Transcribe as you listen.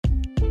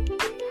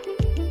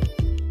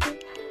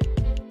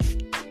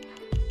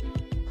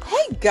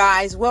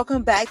Guys,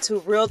 welcome back to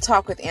Real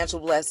Talk with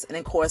Angela Bless. And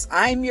of course,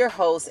 I'm your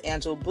host,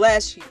 Angela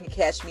Bless. You can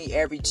catch me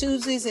every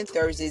Tuesdays and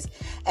Thursdays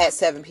at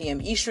 7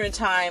 p.m. Eastern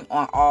Time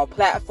on all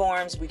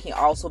platforms. We can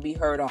also be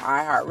heard on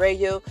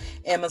iHeartRadio,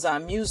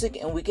 Amazon Music,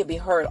 and we can be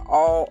heard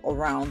all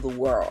around the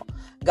world.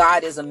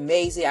 God is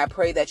amazing. I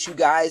pray that you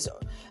guys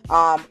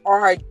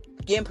are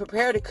getting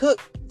prepared to cook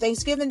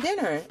Thanksgiving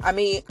dinner.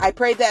 I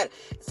pray that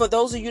for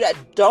those of you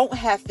that don't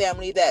have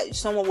family, that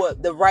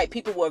the right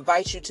people will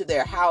invite you to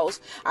their house.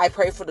 I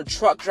pray for the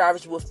truck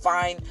drivers will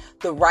find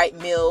the right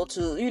meal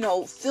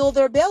to, fill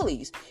their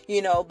bellies.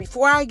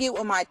 Before I get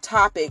with my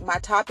topic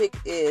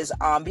is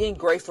being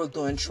grateful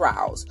during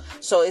trials.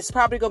 So it's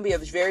probably going to be a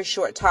very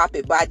short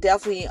topic, but I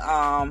definitely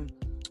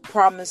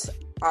promise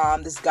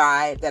this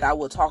guy that I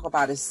will talk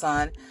about his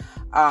son.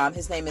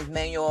 His name is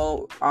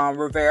Manuel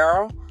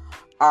Rivera.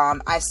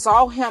 I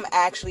saw him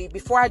actually.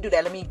 Before I do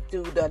that, let me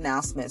do the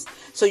announcements.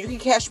 So you can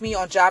catch me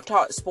on Job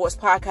Talk Sports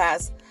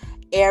Podcast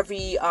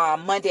every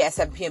Monday at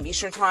 7 p.m.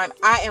 Eastern Time.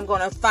 I am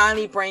going to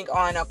finally bring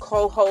on a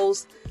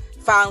co-host.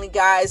 Finally,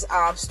 guys,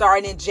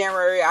 starting in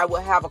January, I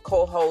will have a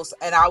co-host,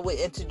 and I will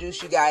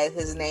introduce you guys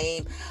his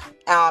name.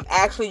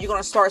 Actually, you're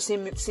going to start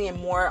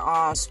seeing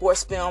more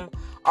sports film.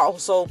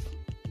 Also,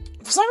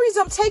 for some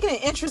reason, I'm taking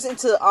an interest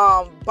into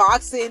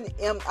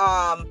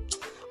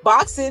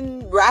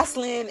boxing,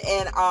 wrestling,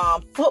 and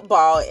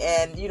football,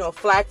 and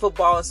flag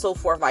football and so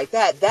forth like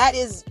that. That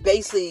is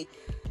basically,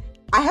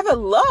 I have a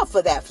love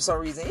for that for some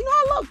reason.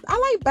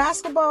 I like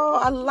basketball,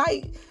 I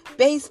like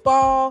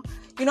baseball.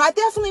 I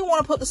definitely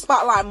want to put the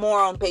spotlight more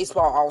on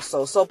baseball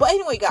also. So, but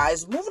anyway,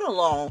 guys, moving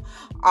along.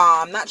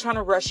 I'm not trying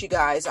to rush you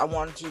guys. I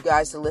wanted you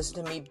guys to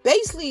listen to me.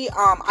 Basically,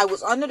 I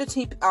was under the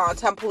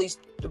Tampa Police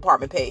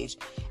Department page,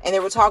 and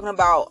they were talking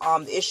about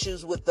the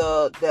issues with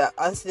the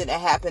incident that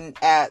happened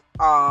at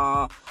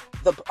a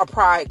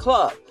Pride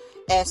club.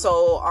 And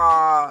so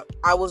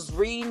I was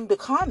reading the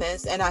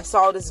comments, and I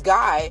saw this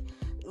guy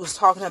was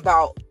talking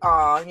about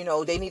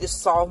they need to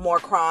solve more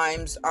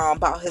crimes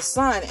about his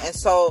son. And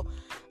so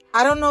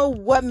I don't know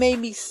what made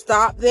me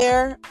stop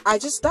there. I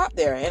just stopped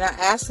there and I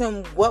asked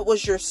him, what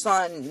was your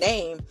son's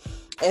name?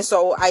 And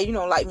so I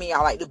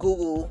like to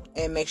Google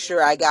and make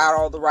sure I got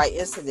all the right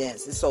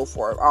incidents and so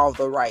forth, all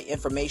the right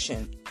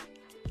information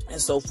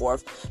and so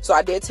forth. So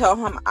I did tell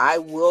him I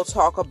will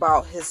talk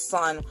about his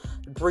son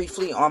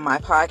briefly on my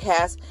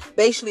podcast.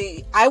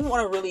 Basically, I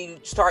want to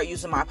really start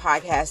using my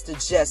podcast to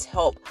just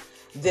help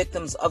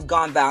victims of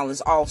gun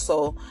violence.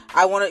 Also,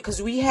 I want to,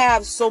 because we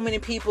have so many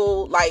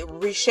people like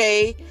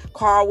Riche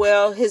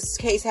Caldwell. His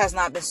case has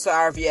not been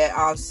solved yet.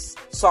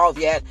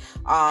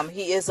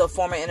 He is a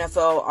former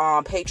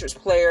NFL Patriots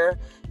player.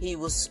 He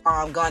was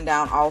gunned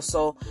down.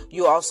 Also,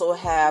 you also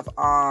have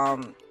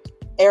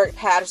Eric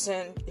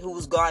Patterson, who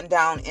was gunned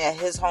down at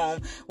his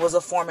home, was a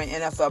former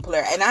NFL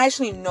player. And I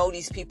actually know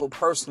these people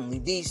personally,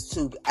 these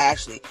two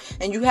actually.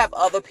 And you have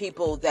other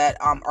people that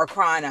are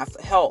crying out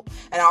for help.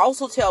 And I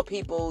also tell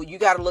people, you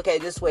got to look at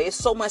it this way. It's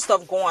so much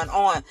stuff going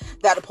on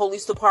that the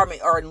police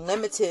department are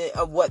limited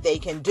of what they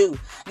can do.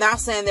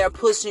 Not saying they're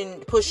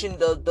pushing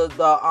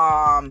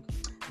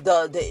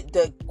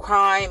the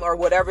crime or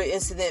whatever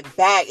incident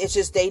back. It's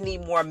just they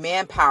need more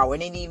manpower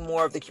and they need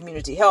more of the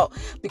community help,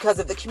 because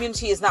if the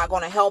community is not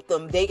going to help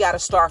them, they got to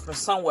start from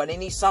somewhere. They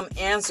need some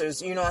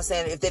answers,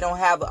 if they don't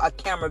have a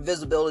camera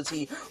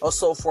visibility or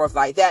so forth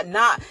like that.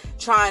 Not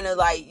trying to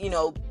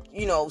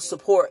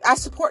support. I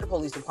support the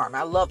police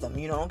department. I love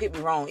them. Don't get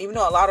me wrong. Even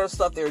though a lot of the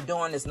stuff they're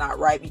doing is not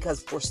right,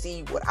 because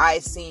foresee what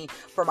I've seen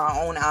from my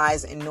own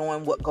eyes and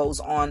knowing what goes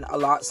on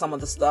some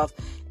of the stuff.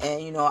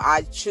 And,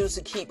 I choose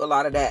to keep a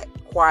lot of that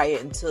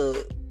quiet until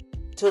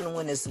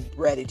when it's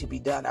ready to be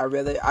done. I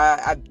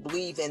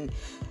believe in,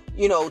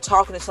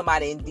 talking to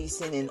somebody in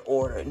decent and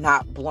order,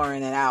 not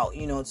blurring it out,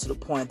 to the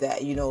point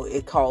that,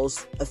 it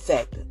causes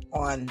effect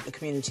on the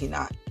community,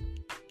 not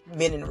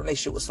been in a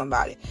relationship with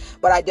somebody.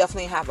 But I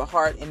definitely have a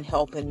heart in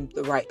helping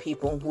the right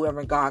people,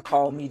 whoever God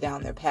called me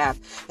down their path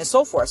and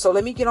so forth. So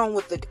let me get on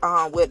with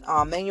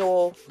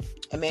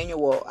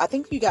Emmanuel. I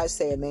think you guys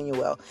say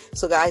Emmanuel.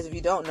 So guys, if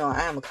you don't know,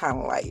 I am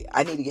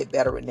I need to get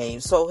better with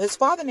names. So his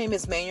father's name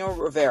is Manuel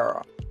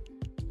Rivera.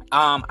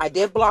 I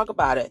did blog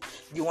about it.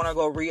 If you want to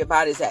go read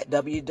about it, it's at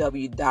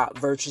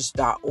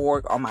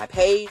www.virtues.org on my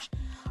page.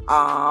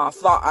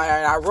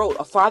 I wrote,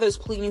 a father is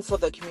pleading for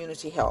the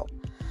community help.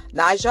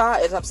 Naja,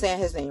 as I'm saying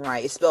his name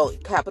right, it's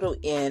spelled capital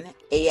N,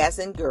 A as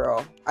in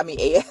girl,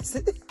 A as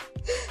in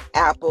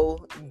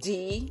apple,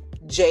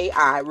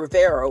 D-J-I,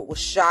 Rivera was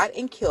shot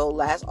and killed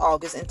last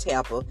August in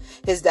Tampa.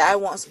 His dad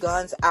wants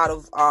guns out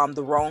of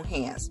the wrong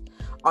hands.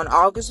 On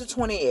August the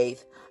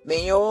 28th,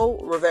 Manuel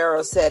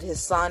Rivera said his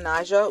son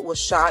Naja was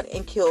shot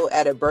and killed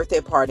at a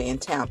birthday party in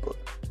Tampa.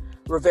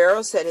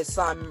 Rivera said his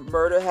son's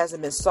murder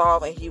hasn't been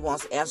solved and he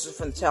wants answers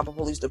from the Tampa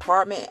Police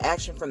Department and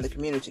action from the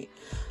community.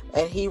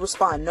 And he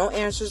responded, no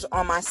answers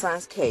on my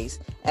son's case,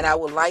 and I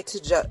would like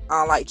to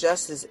like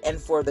justice and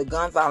for the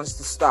gun violence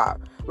to stop.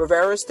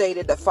 Rivera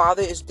stated the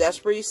father is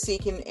desperately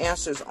seeking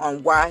answers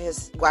on why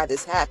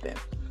this happened.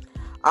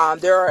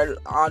 There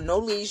are no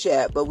leads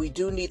yet, but we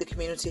do need the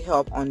community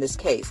help on this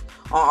case.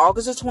 On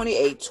August the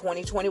 28th,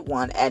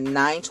 2021 at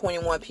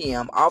 9:21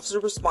 p.m.,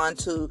 officers respond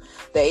to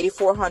the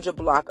 8400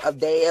 block of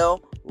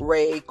Dale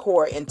Ray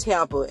Court in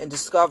Tampa and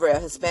discover a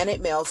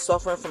Hispanic male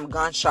suffering from a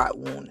gunshot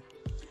wound.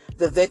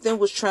 The victim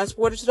was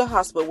transported to the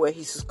hospital where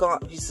he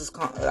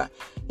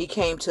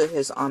came to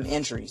his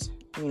injuries.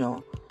 You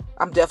know,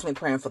 I'm definitely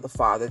praying for the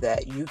father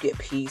that you get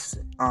peace,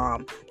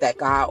 that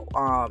God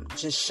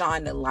just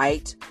shine the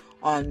light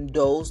on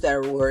those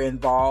that were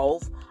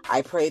involved.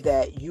 I pray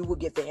that you will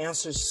get the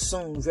answers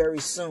soon, very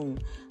soon.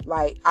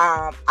 Like,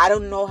 I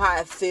don't know how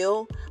I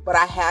feel, but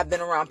I have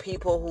been around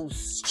people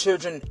whose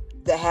children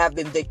that have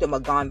been victim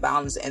of gun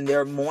violence, and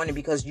they're mourning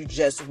because you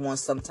just want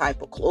some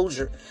type of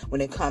closure when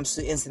it comes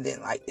to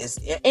incident like this,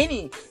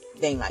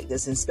 anything like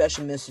this, and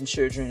especially missing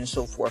children and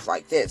so forth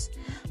like this.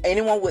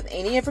 Anyone with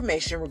any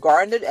information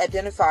regarding the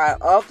identifier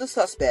of the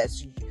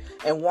suspects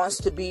and wants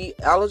to be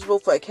eligible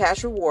for a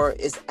cash reward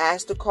is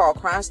asked to call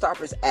Crime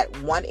Stoppers at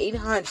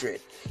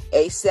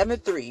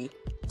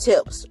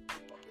 1-800-873-TIPS,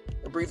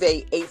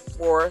 abbreviate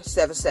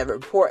 8477.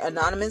 Report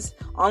anonymous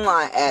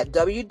online at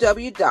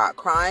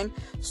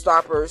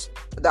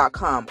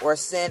www.crimestoppers.com or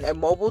send a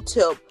mobile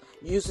tip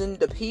using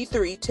the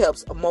P3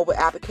 Tips mobile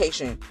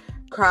application.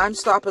 Crime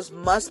Stoppers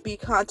must be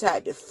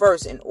contacted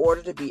first in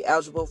order to be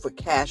eligible for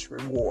cash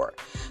reward.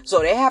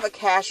 So they have a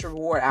cash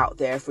reward out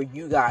there for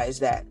you guys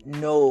that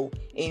know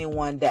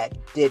anyone that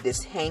did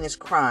this heinous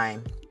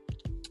crime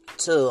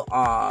to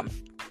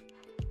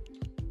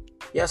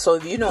so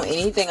if you know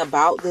anything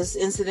about this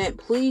incident,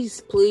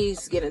 please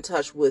get in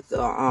touch with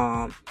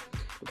the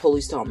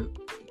police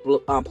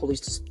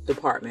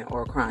department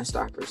or Crime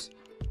Stoppers,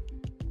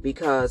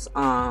 because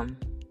my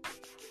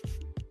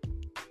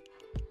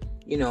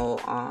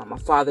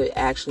father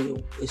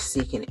actually is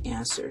seeking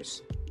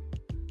answers,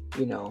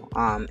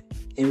 and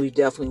we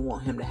definitely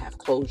want him to have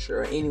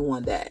closure, or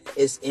anyone that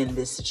is in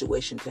this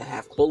situation to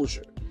have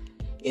closure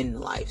in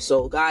life.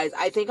 So guys,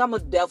 I think I'm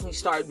gonna definitely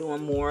start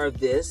doing more of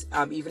this.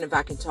 Even if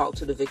I can talk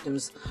to the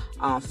victim's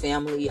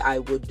family, I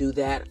would do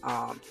that.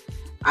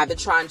 I've been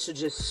trying to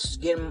just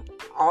get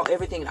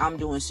everything I'm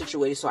doing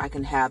situated so I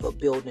can have a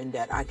building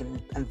that I can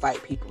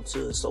invite people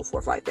to and so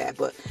forth like that.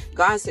 But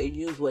God said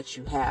use what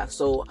you have.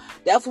 So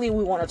definitely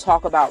we want to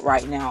talk about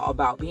right now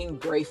about being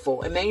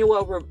grateful.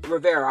 Emmanuel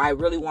Rivera, I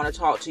really want to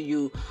talk to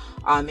you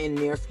in the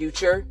near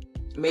future,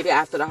 maybe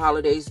after the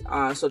holidays,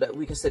 so that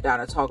we can sit down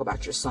and talk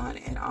about your son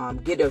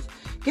and get a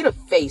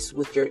face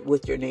with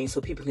your name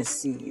so people can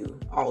see you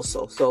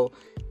also. So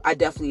I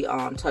definitely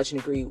touch and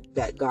agree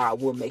that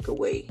God will make a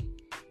way,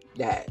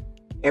 that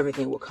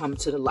everything will come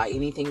to the light.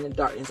 Anything in the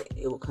darkness,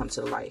 it will come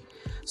to the light.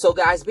 So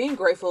guys, being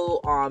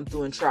grateful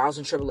through trials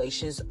and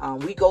tribulations.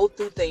 We go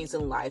through things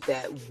in life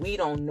that we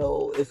don't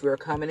know if we're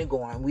coming and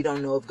going. We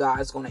don't know if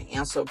God's going to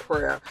answer a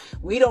prayer.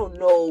 We don't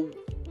know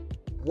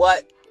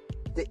what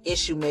the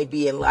issue may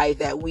be in life,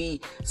 that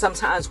we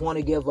sometimes want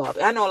to give up.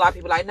 I know a lot of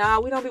people are like, nah,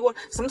 we don't be one.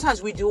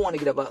 Sometimes we do want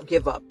to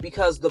give up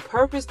because the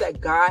purpose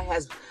that God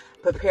has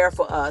prepared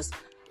for us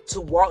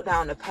to walk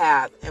down the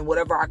path and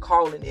whatever our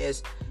calling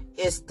is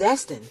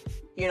destined.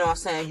 You know what I'm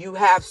saying? You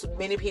have so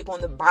many people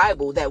in the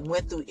Bible that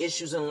went through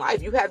issues in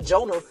life. You have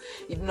Jonah,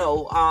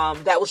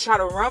 that was trying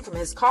to run from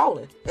his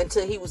calling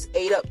until he was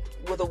ate up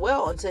with a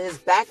whale, until his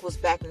back was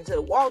back into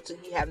the wall, till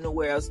he had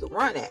nowhere else to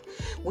run at.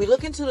 We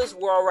look into this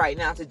world right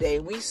now today,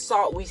 and we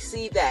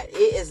see that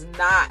it is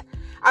not,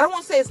 I don't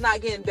want to say it's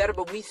not getting better,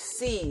 but we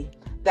see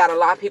that a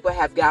lot of people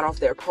have got off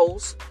their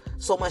posts.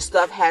 So much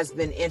stuff has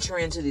been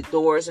entering into the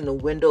doors and the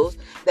windows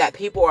that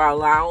people are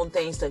allowing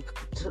things to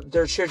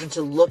their children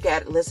to look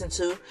at, listen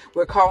to.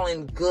 We're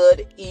calling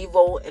good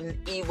evil and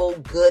evil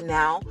good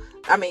now.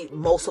 I mean,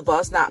 most of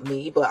us, not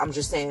me, but I'm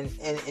just saying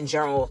in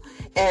general.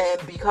 And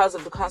because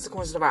of the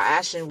consequences of our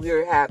action,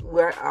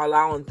 we're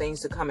allowing things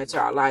to come into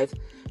our life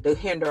to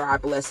hinder our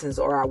blessings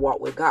or our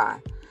walk with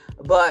God.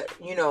 But,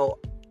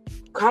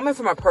 coming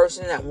from a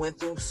person that went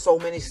through so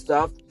many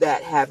stuff,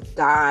 that have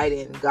died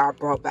and God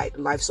brought back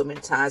to life so many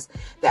times,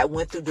 that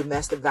went through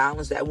domestic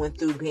violence, that went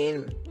through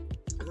being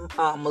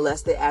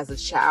molested as a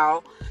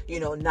child,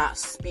 not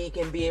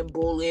speaking, being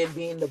bullied,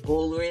 being the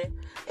bullying,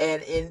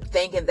 and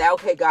thinking that,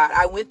 okay, God,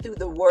 I went through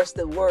the worst.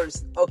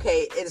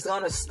 Okay, it's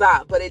going to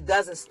stop, but it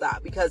doesn't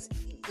stop, because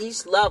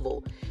each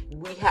level,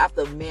 we have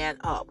to man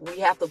up. We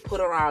have to put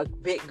on our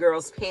big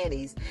girl's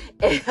panties.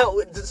 And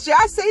should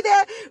I say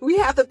that? We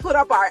have to put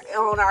up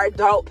on our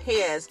adult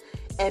pants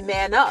and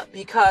man up,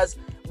 because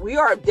we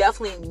are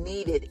definitely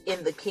needed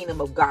in the kingdom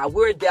of God.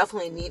 We're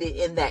definitely needed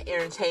in that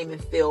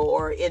entertainment field,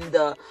 or in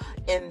the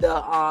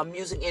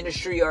music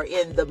industry, or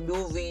in the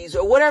movies,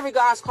 or whatever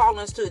God's calling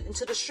us to,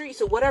 into the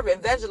streets, or whatever,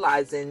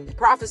 evangelizing,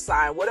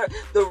 prophesying, whatever,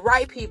 the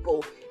right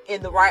people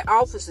in the right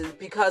offices,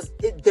 because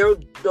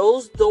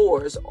those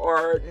doors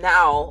are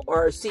now,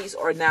 or seats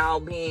are now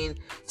being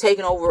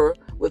taken over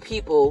with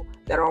people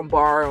that are on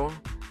borrowed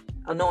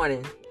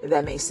anointing, if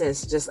that makes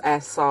sense, just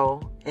as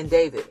Saul and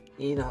David,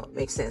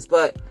 makes sense.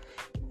 But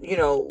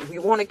we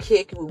want to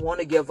kick, we want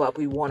to give up,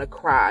 we want to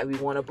cry, we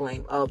want to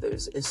blame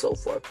others and so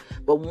forth.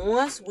 But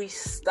once we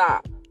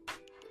stop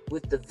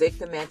with the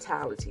victim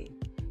mentality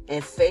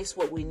and face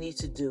what we need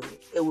to do,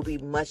 it will be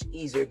much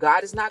easier.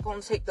 God is not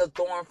going to take the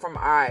thorn from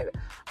our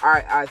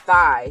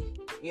thigh.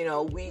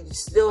 We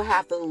still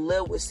have to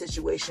live with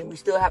situations. We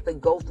still have to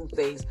go through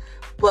things,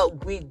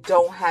 but we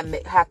don't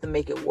have to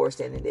make it worse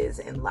than it is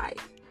in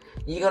life.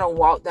 You're going to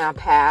walk down a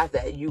path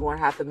that you're going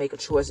to have to make a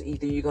choice.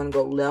 Either you're going to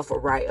go left or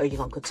right, or you're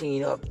going to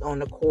continue on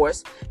the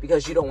course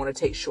because you don't want to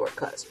take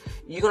shortcuts.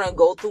 You're going to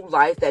go through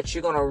life that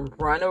you're going to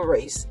run a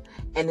race,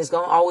 and there's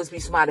going to always be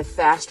somebody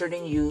faster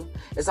than you.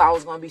 There's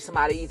always going to be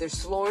somebody either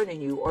slower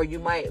than you, or you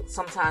might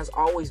sometimes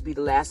always be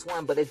the last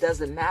one, but it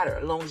doesn't matter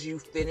as long as you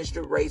finish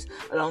the race,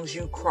 as long as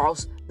you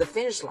cross the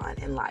finish line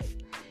in life.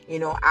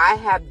 I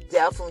have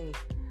definitely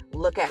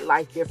look at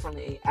life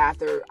differently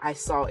after I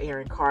saw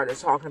Aaron Carter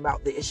talking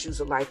about the issues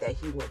of life that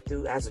he went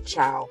through as a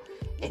child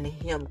and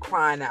him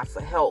crying out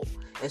for help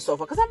and so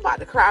forth. Because I'm about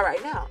to cry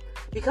right now,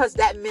 because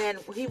that man,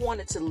 he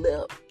wanted to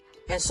live.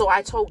 And so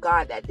I told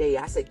God that day,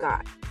 I said,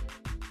 God,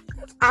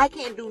 if I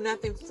can't do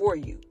nothing for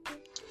you,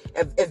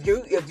 if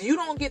you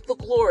don't get the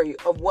glory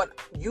of what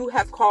you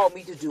have called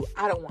me to do,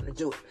 I don't want to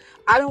do it.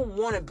 I don't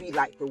want to be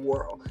like the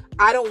world.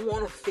 I don't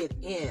want to fit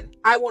in.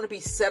 I want to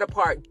be set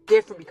apart,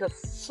 different, because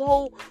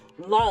so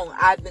long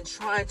I've been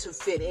trying to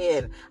fit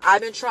in. I've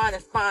been trying to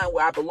find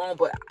where I belong.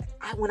 But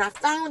when I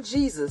found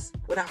Jesus,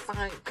 when I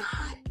find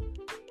God,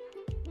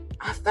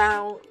 I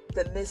found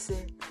the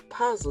missing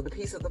puzzle, the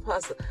piece of the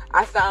puzzle.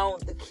 I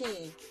found the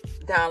key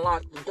that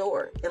unlocked the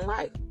door in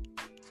life.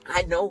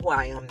 I know who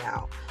I am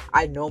now.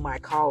 I know my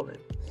calling.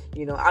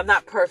 I'm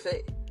not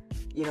perfect,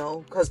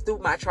 because through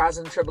my trials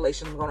and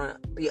tribulations, I'm going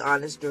to be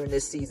honest, during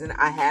this season,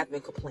 I have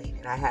been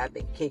complaining. I have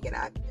been kicking.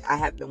 I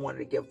have been wanting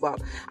to give up.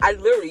 I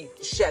literally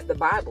shut the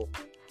Bible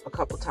a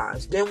couple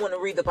times. Didn't want to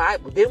read the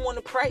Bible. Didn't want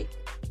to pray.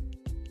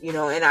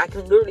 And I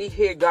can literally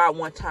hear God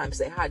one time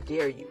say, how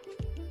dare you?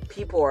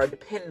 People are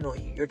depending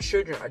on you. Your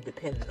children are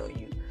dependent on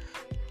you.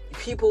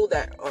 People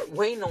that are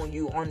waiting on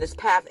you on this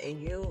path,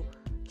 and you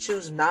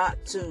choose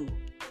not to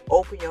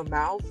open your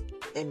mouth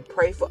and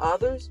pray for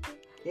others.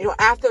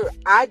 After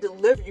I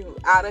deliver you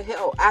out of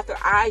hell, after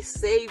I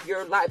save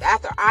your life,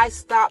 after I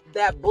stop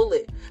that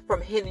bullet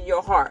from hitting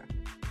your heart,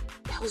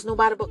 that was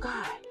nobody but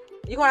God.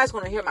 You guys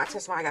going to hear my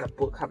testimony. I got a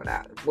book coming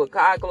out. But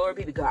God, glory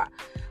be to God.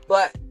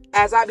 But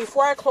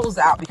before I close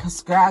out,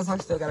 because guys, I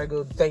still got to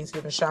go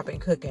Thanksgiving shopping,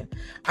 cooking,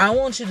 I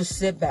want you to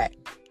sit back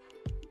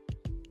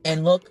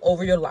and look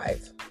over your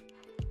life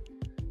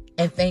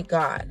and thank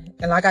God.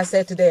 And like I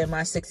said today in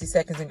my 60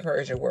 seconds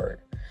encouragement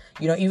word,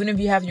 even if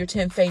you have your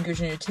 10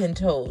 fingers and your 10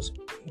 toes,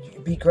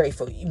 be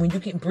grateful. When you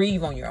can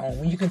breathe on your own,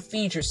 when you can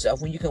feed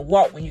yourself, when you can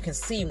walk, when you can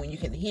see, when you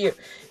can hear,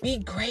 be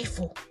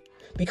grateful,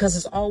 because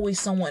it's always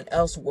someone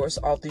else worse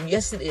off than you.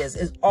 Yes, it is.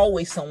 It's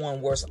always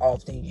someone worse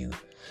off than you.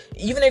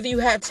 Even if you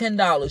have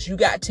 $10, you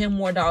got 10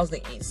 more dollars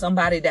than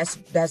somebody that's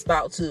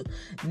about to,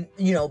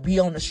 be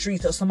on the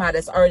streets, or somebody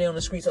that's already on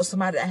the streets, or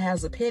somebody that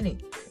has a penny.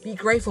 Be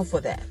grateful for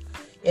that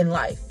in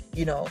life.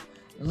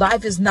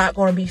 Life is not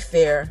going to be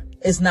fair.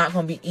 It's not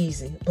going to be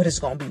easy, but it's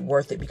going to be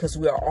worth it, because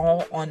we are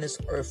all on this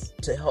earth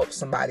to help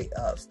somebody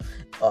else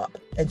up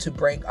and to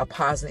bring a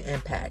positive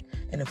impact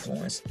and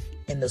influence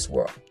in this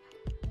world,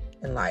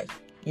 in life.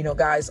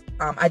 Guys,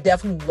 I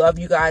definitely love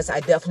you guys.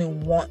 I definitely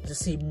want to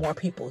see more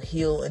people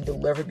heal and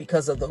deliver,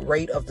 because of the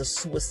rate of the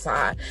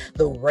suicide,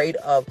 the rate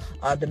of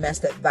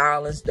domestic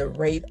violence, the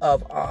rate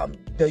of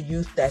the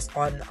youth that's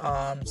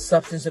on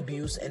substance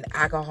abuse and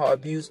alcohol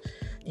abuse.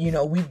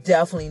 We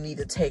definitely need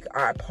to take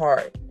our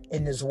part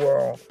in this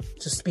world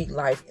to speak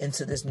life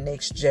into this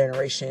next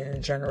generation,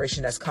 and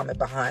generation that's coming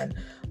behind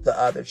the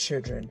other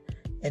children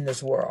in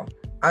this world.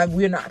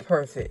 We're not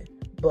perfect,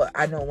 but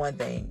I know one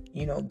thing,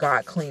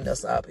 God cleaned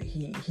us up.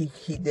 He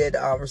did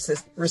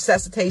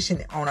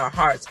resuscitation on our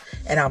hearts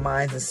and our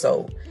minds and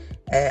soul.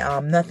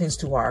 And nothing's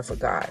too hard for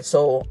God.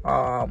 So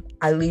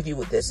I leave you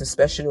with this,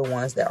 especially the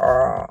ones that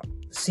are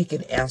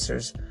seeking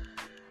answers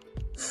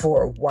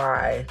for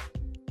why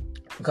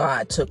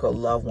God took a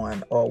loved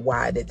one, or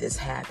why did this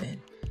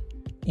happen.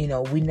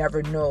 We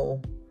never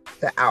know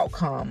the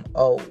outcome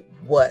of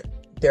what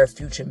their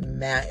future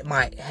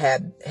might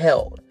have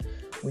held.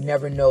 We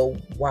never know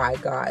why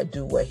God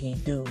do what he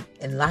do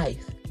in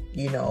life.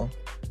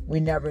 We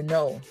never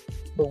know.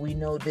 But we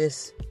know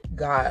this: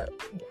 God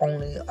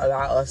only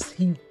allow us.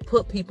 He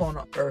put people on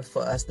the earth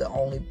for us to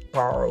only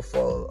borrow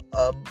for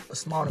a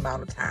small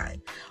amount of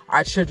time.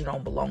 Our children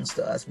don't belong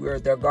to us. We're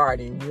their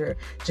guardian. We're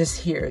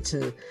just here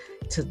to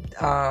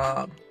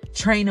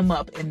train them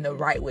up in the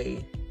right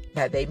way,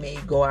 that they may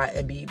go out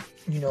and be,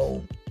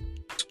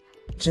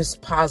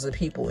 just positive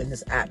people in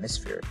this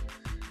atmosphere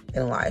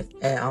in life.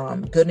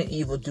 And good and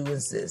evil do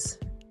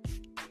exist.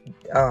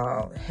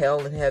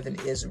 Hell and heaven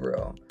is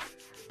real,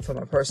 from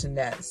a person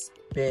that's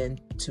been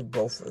to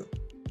both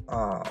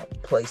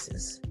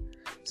places.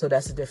 So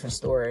that's a different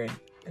story,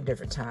 a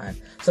different time.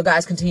 So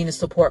guys, continue to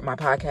support my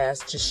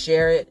podcast. Just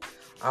share it.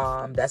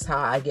 That's how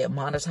I get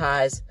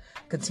monetized.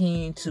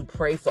 Continue to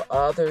pray for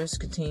others.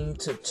 Continue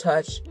to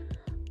touch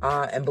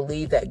and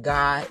believe that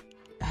God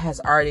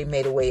has already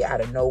made a way out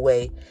of no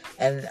way.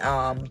 And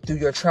through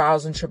your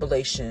trials and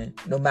tribulation,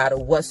 no matter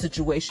what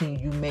situation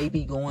you may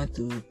be going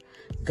through,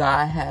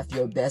 God has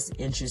your best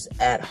interest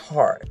at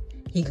heart.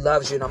 He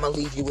loves you. And I'm going to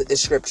leave you with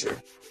this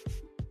scripture.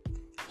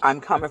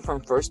 I'm coming from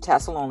 1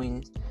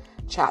 Thessalonians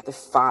chapter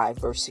 5,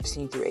 verse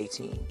 16 through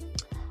 18.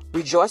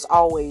 Rejoice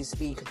always,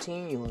 be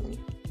continually.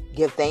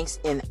 Give thanks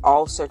in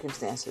all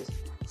circumstances,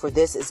 for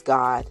this is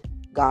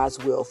God's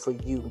will for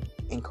you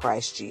in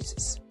Christ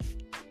Jesus.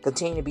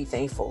 Continue to be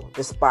thankful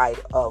despite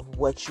of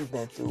what you've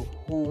been through.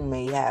 Who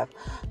may have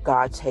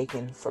God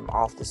taken from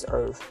off this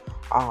earth?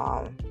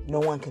 No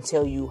one can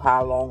tell you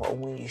how long or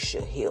when you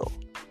should heal.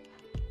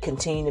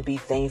 Continue to be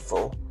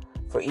thankful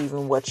for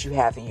even what you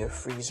have in your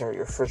freezer or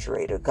your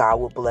refrigerator. God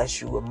will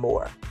bless you with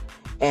more.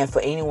 And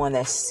for anyone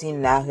that's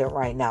seen out here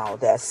right now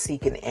that's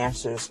seeking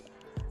answers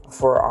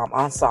for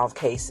unsolved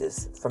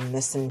cases, for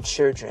missing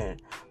children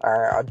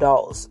or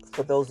adults,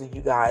 for those of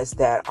you guys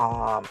that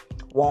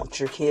want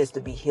your kids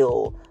to be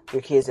healed,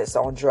 your kids that's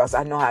on drugs.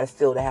 I know how to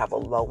feel to have a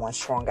loved one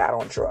strung out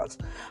on drugs.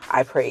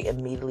 I pray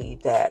immediately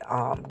that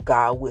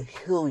God will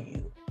heal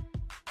you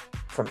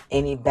from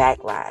any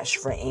backlash,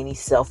 for any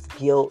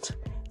self-guilt,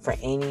 for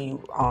any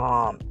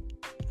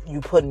you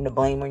putting the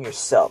blame on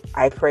yourself.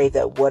 I pray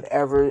that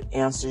whatever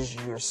answers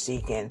you're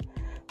seeking,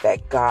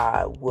 that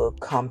God will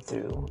come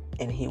through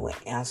and He will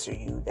answer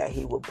you, that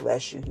He will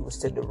bless you. He will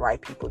send the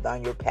right people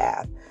down your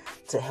path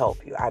to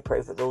help you. I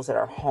pray for those that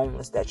are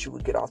homeless, that you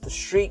would get off the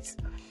streets,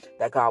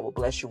 that God will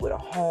bless you with a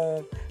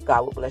home.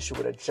 God will bless you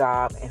with a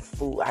job and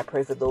food. I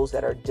pray for those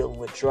that are dealing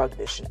with drug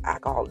addiction,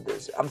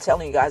 alcoholism. I'm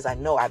telling you guys, I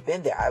know I've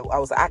been there. I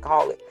was an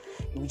alcoholic.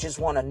 We just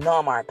want to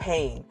numb our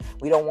pain.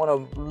 We don't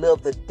want to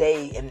live the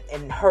day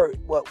and hurt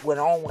what went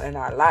on in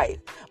our life.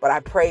 But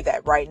I pray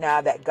that right now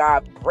that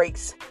God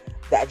breaks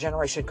that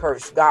generation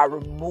curse. God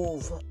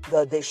remove the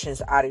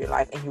addictions out of your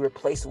life and He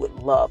replace it with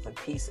love and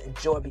peace and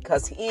joy,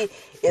 because He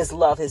is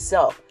love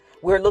Himself.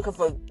 We're looking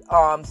for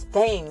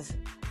things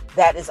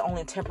that is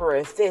only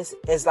temporary fix.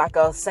 It's like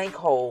a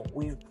sinkhole.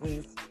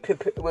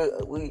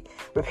 We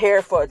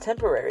prepare for a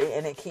temporary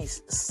and it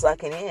keeps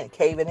sucking in,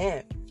 caving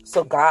in.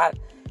 So God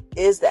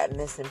is that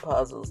missing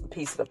puzzle, the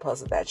piece of the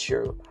puzzle that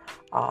you're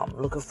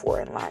looking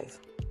for in life.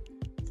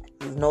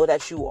 You know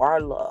that you are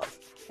loved,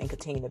 and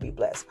continue to be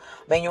blessed.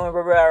 Manuel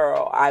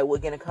Rivero, I will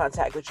get in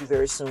contact with you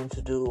very soon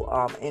to do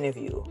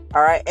interview.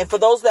 All right. And for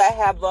those that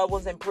have loved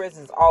ones in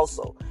prisons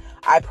also,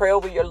 I pray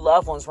over your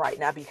loved ones right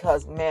now,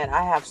 because, man,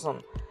 I have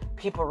some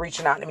people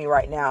reaching out to me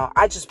right now.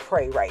 I just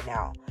pray right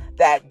now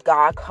that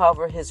God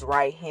cover His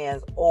right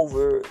hands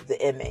over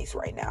the inmates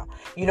right now.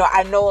 You know,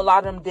 I know a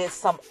lot of them did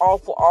some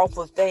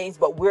awful things,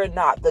 but we're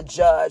not the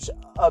judge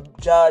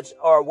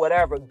or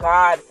whatever.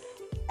 God,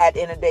 at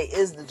the end of the day,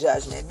 is the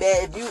judgment.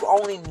 Man, if you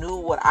only knew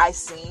what I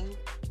seen,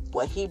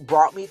 what He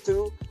brought me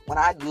through when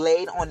I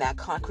laid on that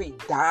concrete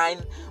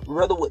dying,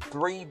 rather with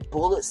 3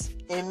 bullets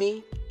in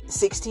me,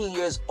 16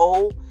 years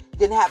old,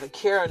 didn't have a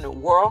care in the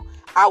world.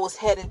 I was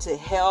heading to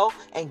hell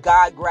and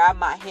God grabbed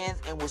my hands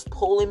and was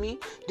pulling me.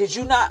 Did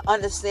you not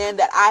understand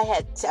that I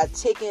had a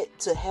ticket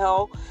to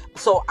hell?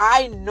 So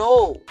I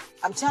know,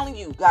 I'm telling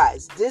you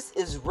guys, this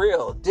is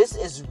real. This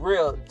is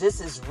real. This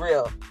is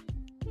real.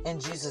 In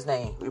Jesus'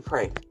 name we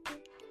pray.